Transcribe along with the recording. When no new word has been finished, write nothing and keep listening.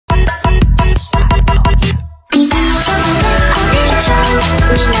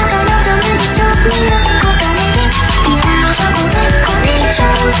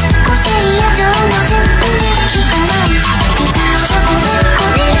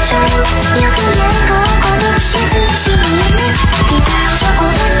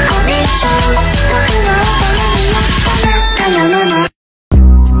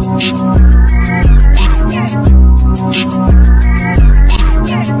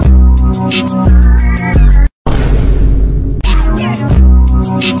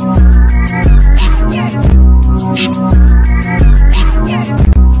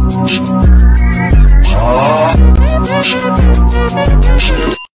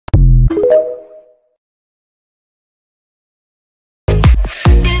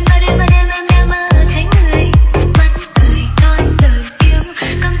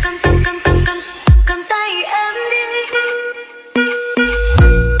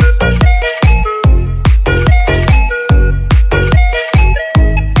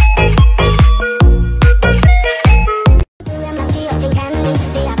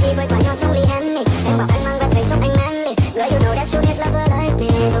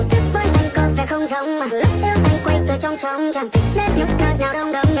trong chẳng nét nhục nhạt nào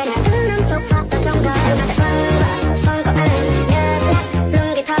đông đông ngày nào thứ năm xúc phát ở trong đời mà thật vâng có anh nhớ lắc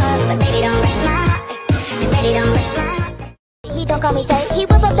lưng cái thơ but baby don't break my heart baby don't break my heart. He don't call me Tay, he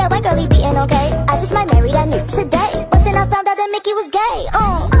whip up that white girl, he beating okay. I just might marry that nigga today, but then I found out that Mickey was gay.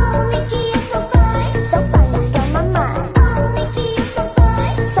 Oh Mickey is so fine, so fine, you're my mind. Oh Mickey is so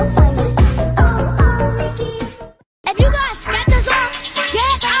fine, so fine. Oh Mickey. If you guys get this off,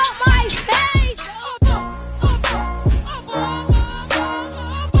 get out my face.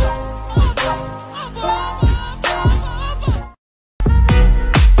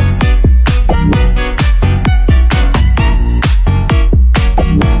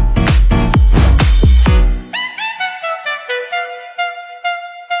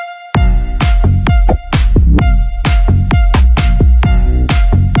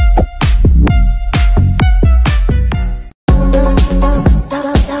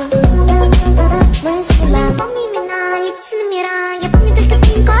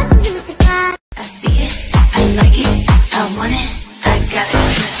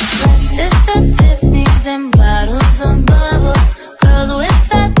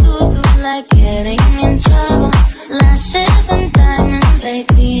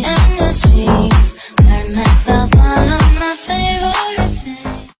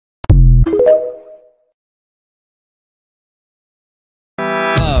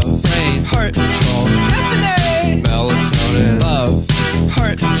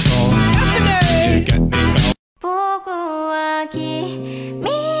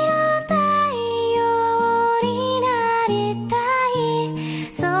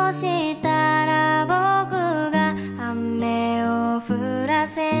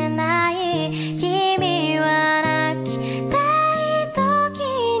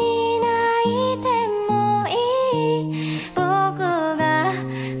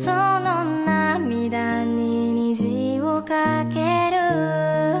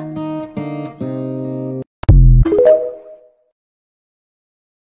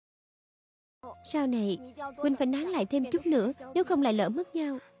 Sau này, Huynh phải nán lại thêm chút nữa, nếu không lại lỡ mất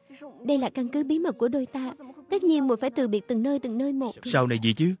nhau. Đây là căn cứ bí mật của đôi ta. Tất nhiên muội phải từ biệt từng nơi một. Sau này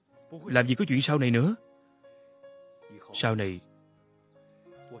gì chứ? Làm gì có chuyện sau này nữa. Sau này,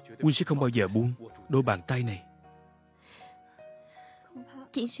 Huynh sẽ không bao giờ buông đôi bàn tay này.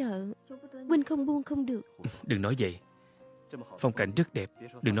 Chỉ sợ Huynh không buông không được. Đừng nói vậy. Phong cảnh rất đẹp,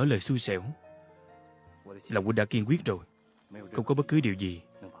 đừng nói lời xui xẻo. Lòng Huynh đã kiên quyết rồi. Không có bất cứ điều gì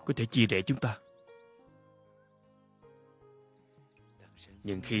có thể chia rẽ chúng ta.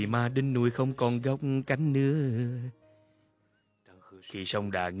 Nhưng khi mà đỉnh núi không còn gốc cánh nữa, khi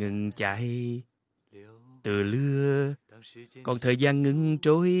sông đã ngừng chảy từ lưa, còn thời gian ngừng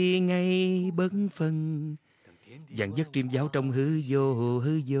trôi ngay bấn phân, dặn dắt chim giáo trong hư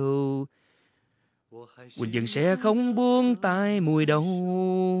vô. Quỳnh dần sẽ không buông tay mùi đâu,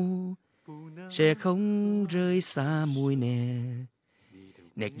 sẽ không rơi xa mùi nè.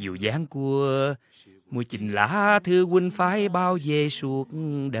 Nét dịu dàng của mùi tình lá thư Huynh phải bao về suốt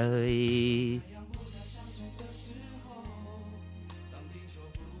đời.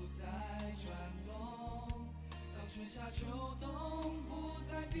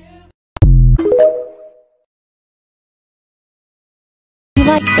 You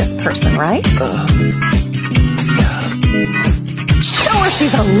like this person, right? Show her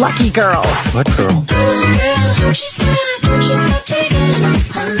she's a lucky girl. What girl?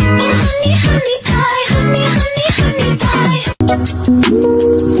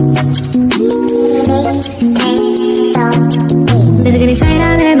 Bây giờ cái này say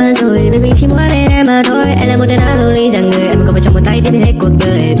đắm em mà rồi, vì mình chỉ muốn bên em mà thôi. Em là một tên áo lonely rằng người em không phải trong một tay tiếp hết cuộc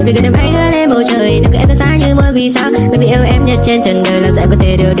đời. Bây giờ đừng hãy ngỡ lên bầu trời, đừng cứ em xa như môi vì sao? Bởi yêu em nhất trên trần đời là sẽ có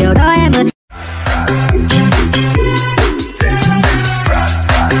thể điều đó em ơi.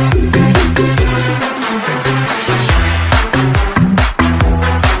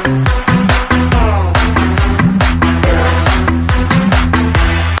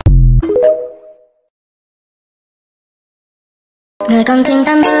 Người còn tình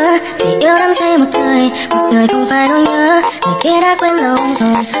ta mơ vì yêu đắm say một thời, một người không phải nỗi nhớ, người kia đã quên lâu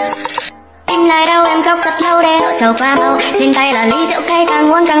rồi. Im lại đau em khóc thật lâu để nỗi sầu qua mau. Trên tay là ly rượu cay càng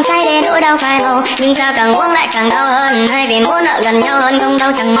uống càng say để nỗi đau phai màu. Nhưng sao càng uống lại càng đau hơn, hay vì muốn ở gần nhau hơn không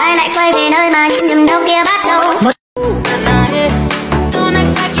đâu chẳng ai lại quay về nơi mà những niềm đau kia bắt đầu.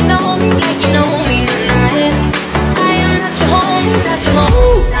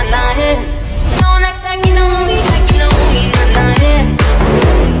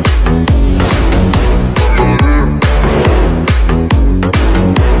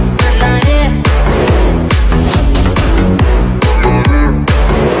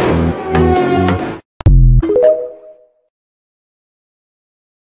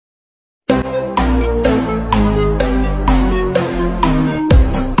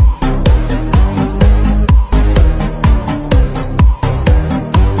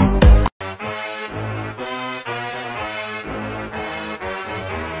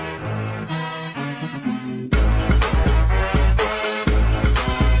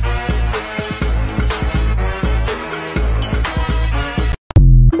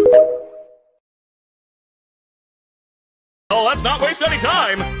 Well, let's not waste any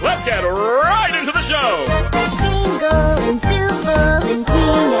time. Let's get right into the show. Gold and silver and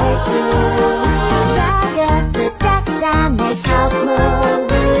peanuts.